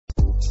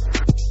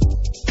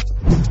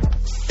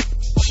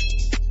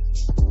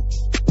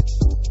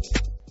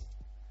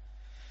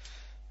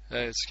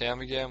it's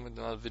Cam again with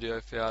another video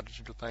for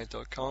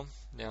howtodigitalpaint.com,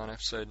 now on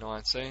episode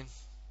 19,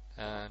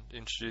 and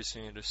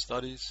introducing you to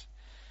studies.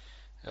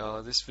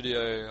 This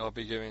video I'll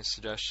be giving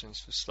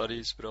suggestions for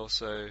studies, but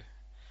also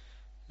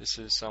this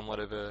is somewhat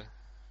of a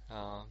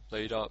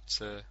lead up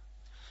to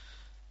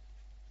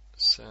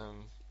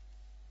some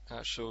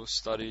actual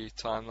study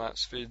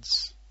time-lapse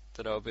vids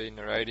that I'll be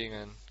narrating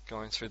and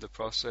going through the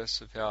process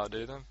of how I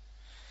do them.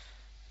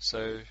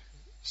 So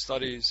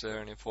studies are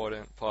an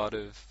important part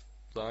of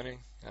learning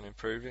and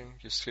improving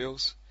your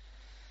skills.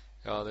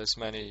 There's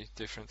many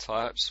different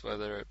types,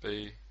 whether it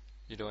be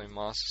you're doing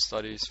master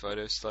studies,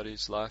 photo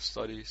studies, life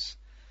studies,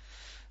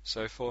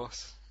 so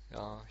forth.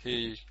 Here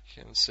you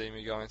can see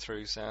me going through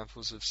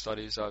examples of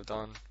studies I've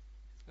done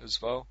as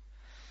well.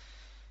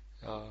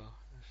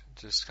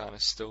 Just kind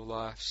of still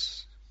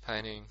lifes,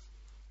 painting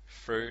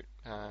fruit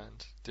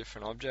and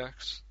different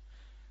objects.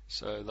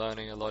 So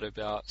learning a lot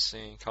about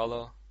seeing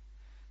colour,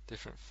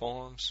 different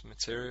forms,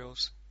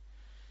 materials.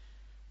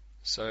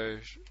 So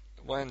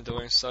when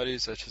doing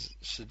studies, I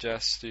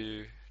suggest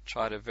you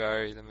try to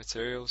vary the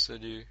materials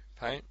that you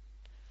paint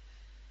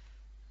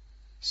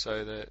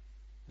so that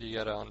you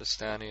get an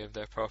understanding of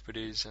their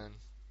properties and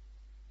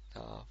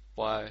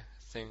why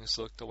things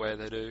look the way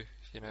they do.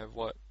 You know,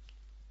 what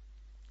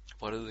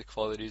are the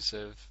qualities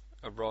of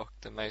a rock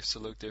that makes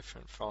it look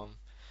different from,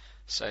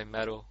 say,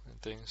 metal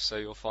and things. So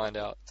you'll find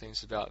out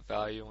things about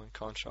value and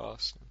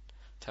contrast and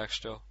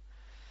texture.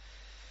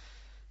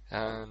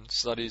 And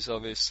studies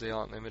obviously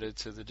aren't limited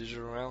to the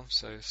digital realm,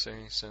 so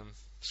seeing some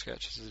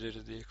sketches I did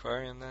at the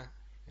aquarium there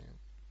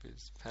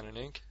with pen and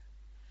ink.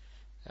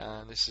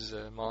 And this is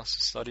a master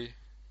study.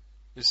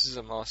 This is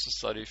a master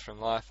study from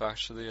life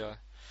actually. I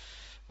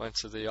went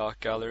to the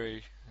art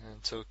gallery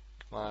and took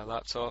my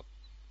laptop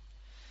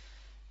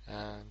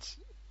and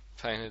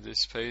painted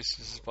this piece.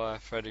 This is by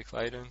Frederick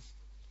Layden.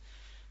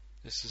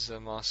 This is a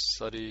master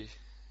study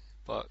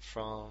but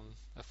from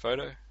a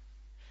photo.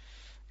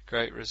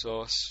 Great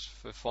resource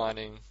for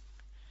finding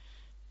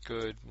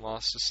good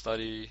master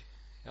study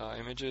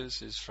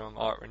images is from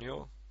Art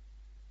Renewal.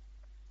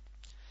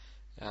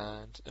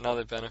 And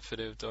another benefit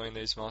of doing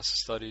these master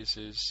studies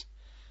is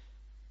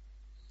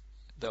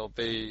there'll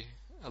be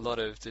a lot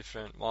of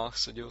different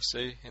marks that you'll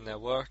see in their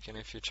work, and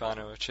if you're trying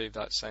to achieve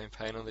that same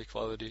painterly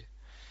quality,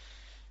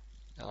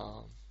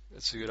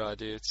 it's a good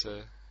idea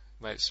to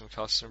make some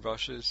custom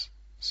brushes.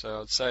 So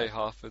I'd say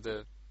half of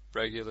the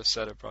regular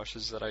set of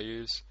brushes that I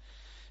use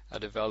I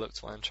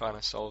developed when trying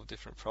to solve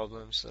different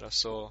problems that I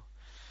saw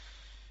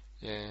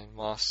in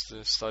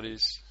master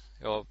studies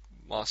or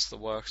master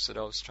works that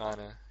I was trying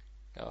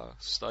to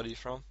study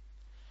from.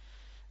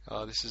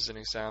 This is an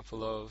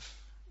example of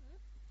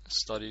a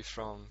study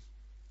from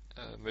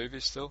a movie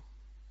still,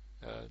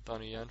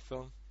 Donnie Yen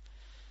film.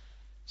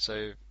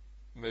 So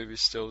movie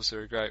stills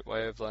are a great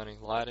way of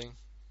learning lighting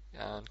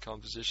and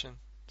composition,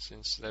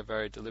 since they're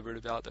very deliberate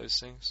about those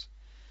things.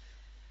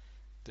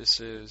 This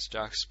is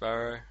Jack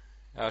Sparrow.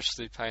 I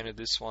actually painted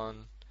this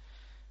one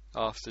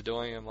after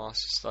doing a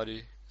master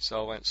study,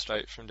 so I went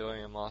straight from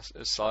doing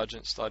a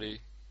sergeant study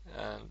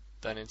and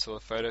then into a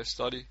photo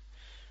study.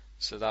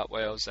 So that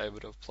way I was able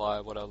to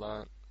apply what I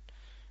learnt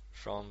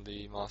from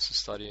the master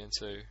study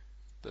into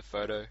the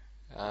photo,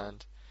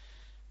 and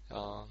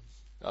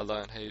I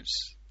learnt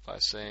heaps by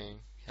seeing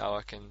how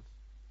I can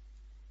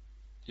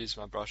use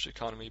my brush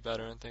economy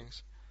better and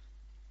things.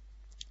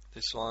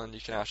 This one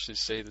you can actually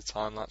see the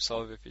time lapse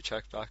of if you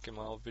check back in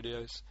my old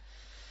videos.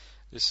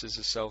 This is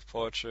a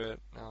self-portrait,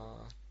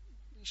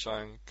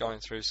 going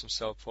through some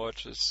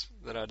self-portraits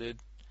that I did.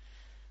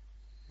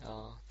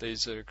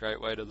 These are a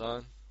great way to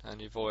learn, and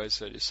you've always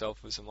heard yourself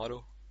as a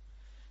model.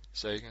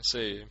 So you can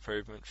see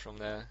improvement from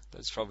there.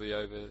 That's probably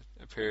over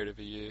a period of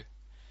a year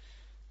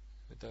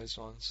with those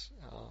ones.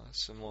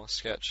 Some more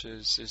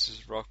sketches. This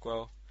is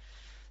Rockwell.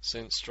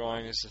 Since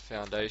drawing is the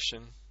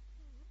foundation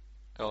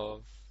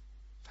of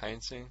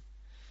painting,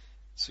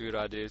 it's a good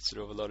idea to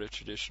do a lot of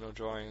traditional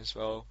drawing as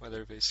well,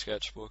 whether it be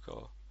sketchbook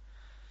or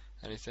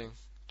anything,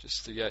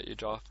 just to get your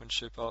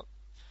draftsmanship up.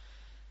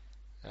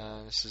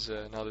 This is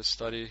another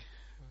study,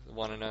 the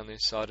one and only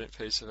sergeant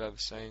piece I've ever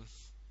seen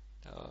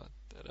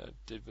that I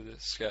did with a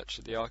sketch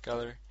at the art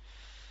gallery.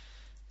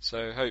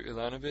 So hope you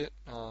learn a bit,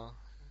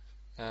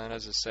 and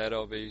as I said,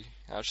 I'll be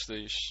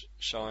actually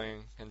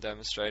showing and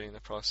demonstrating the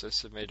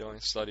process of me doing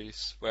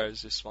studies,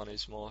 whereas this one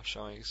is more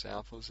showing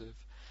examples of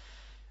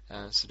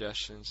and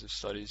suggestions of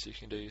studies you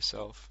can do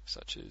yourself,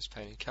 such as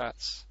painting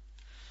cats.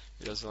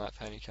 Who doesn't like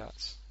painting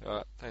cats?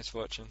 Alright, thanks for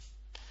watching.